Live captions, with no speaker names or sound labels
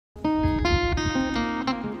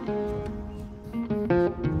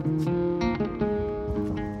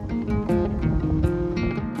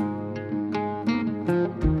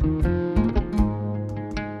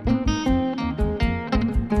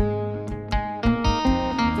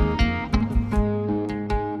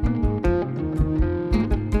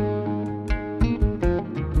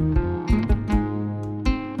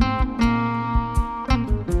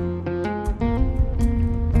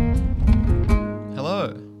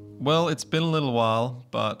Well, it's been a little while,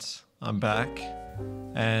 but I'm back.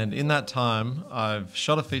 And in that time, I've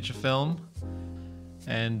shot a feature film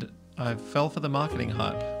and I fell for the marketing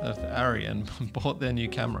hype of Arri and bought their new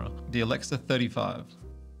camera, the Alexa 35,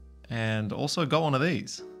 and also got one of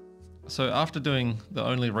these. So after doing the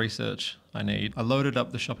only research I need, I loaded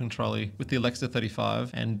up the shopping trolley with the Alexa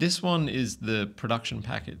 35, and this one is the production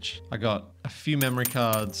package. I got a few memory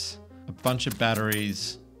cards, a bunch of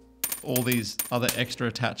batteries, all these other extra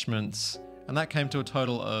attachments, and that came to a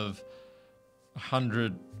total of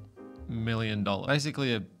 $100 million,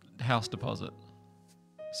 basically a house deposit.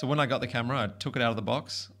 So when I got the camera, I took it out of the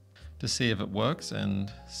box to see if it works,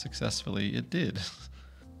 and successfully it did.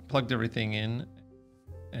 Plugged everything in,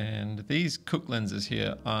 and these Cooke lenses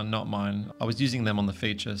here are not mine. I was using them on the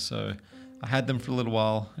feature, so I had them for a little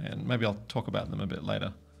while, and maybe I'll talk about them a bit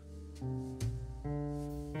later.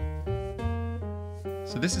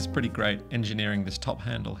 So this is pretty great engineering, this top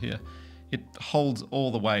handle here. It holds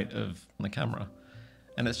all the weight of the camera,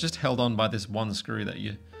 and it's just held on by this one screw that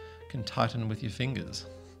you can tighten with your fingers.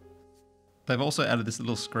 They've also added this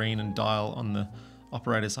little screen and dial on the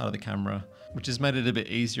operator side of the camera, which has made it a bit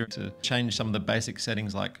easier to change some of the basic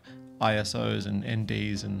settings like ISOs and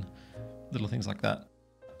NDs and little things like that.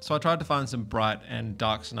 So I tried to find some bright and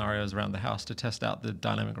dark scenarios around the house to test out the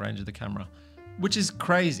dynamic range of the camera, which is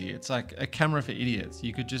crazy. It's like a camera for idiots.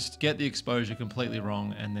 You could just get the exposure completely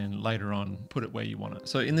wrong and then later on put it where you want it.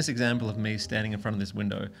 So in this example of me standing in front of this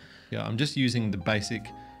window, I'm just using the basic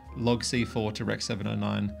log C4 to Rec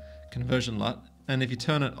 709 conversion LUT. And if you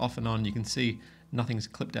turn it off and on, you can see nothing's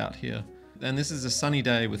clipped out here. And this is a sunny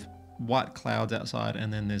day with white clouds outside,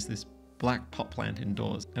 and then there's this black pot plant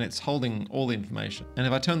indoors, and it's holding all the information. And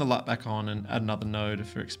if I turn the LUT back on and add another node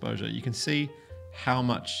for exposure, you can see how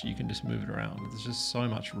much you can just move it around. There's just so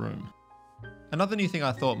much room. Another new thing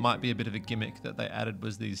I thought might be a bit of a gimmick that they added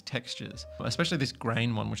was these textures, especially this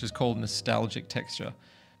grain one, which is called nostalgic texture.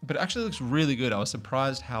 But it actually looks really good. I was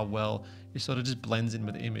surprised how well it sort of just blends in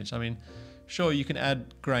with the image. I mean, sure, you can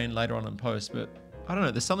add grain later on in post, but I don't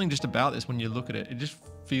know, there's something just about this when you look at it. It just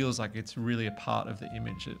feels like it's really a part of the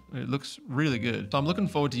image. It looks really good. So I'm looking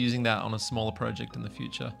forward to using that on a smaller project in the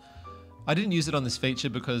future. I didn't use it on this feature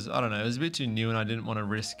because, I don't know, it was a bit too new and I didn't want to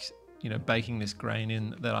risk, baking this grain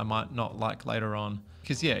in that I might not like later on.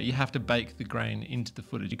 Because yeah, you have to bake the grain into the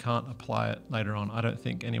footage. You can't apply it later on, I don't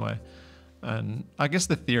think anyway. And I guess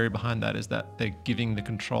the theory behind that is that they're giving the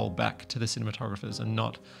control back to the cinematographers and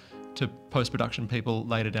not to post-production people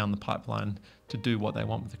later down the pipeline to do what they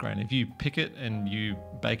want with the grain. If you pick it and you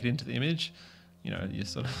bake it into the image, you're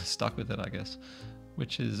sort of stuck with it, I guess,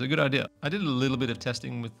 which is a good idea. I did a little bit of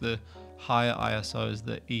testing with the higher ISOs,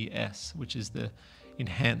 the ES, which is the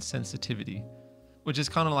enhanced sensitivity, which is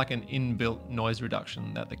kind of like an inbuilt noise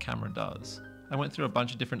reduction that the camera does. I went through a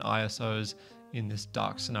bunch of different ISOs in this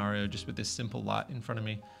dark scenario just with this simple light in front of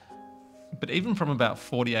me. But even from about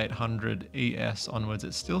 4800 ES onwards,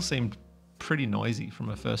 it still seemed pretty noisy from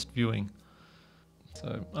a first viewing.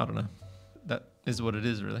 So I don't know, that is what it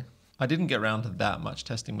is really. I didn't get around to that much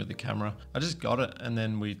testing with the camera. I just got it and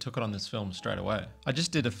then we took it on this film straight away. I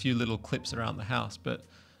just did a few little clips around the house, but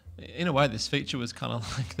in a way this feature was kind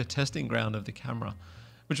of like the testing ground of the camera,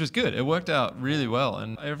 which was good. It worked out really well,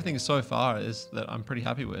 and everything so far is that I'm pretty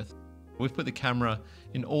happy with. We've put the camera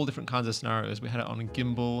in all different kinds of scenarios. We had it on a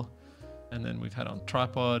gimbal, and then we've had it on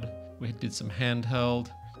tripod. We did some handheld.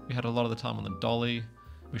 We had a lot of the time on the dolly.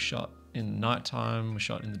 We shot in nighttime, we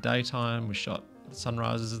shot in the daytime, we shot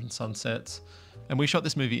sunrises and sunsets. And we shot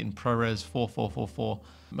this movie in ProRes 4444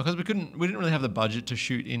 because we didn't really have the budget to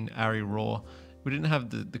shoot in Arri RAW. We didn't have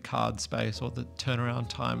the card space or the turnaround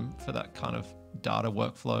time for that kind of data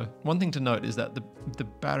workflow. One thing to note is that the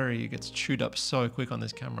battery gets chewed up so quick on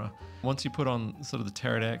this camera. Once you put on sort of the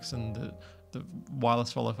Teradeks and the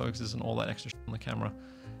wireless follow focuses and all that extra on the camera.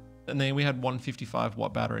 And then we had 155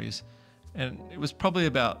 watt batteries, and it was probably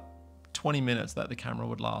about 20 minutes that the camera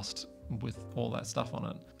would last with all that stuff on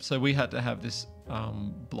it. So we had to have this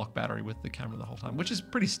block battery with the camera the whole time, which is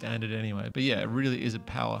pretty standard anyway. But yeah, it really is a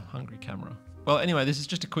power hungry camera. Well, anyway, this is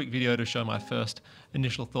just a quick video to show my first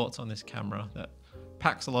initial thoughts on this camera that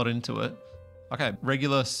packs a lot into it. Okay,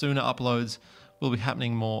 regular sooner uploads will be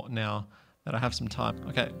happening more now that I have some time.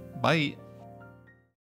 Okay, bye.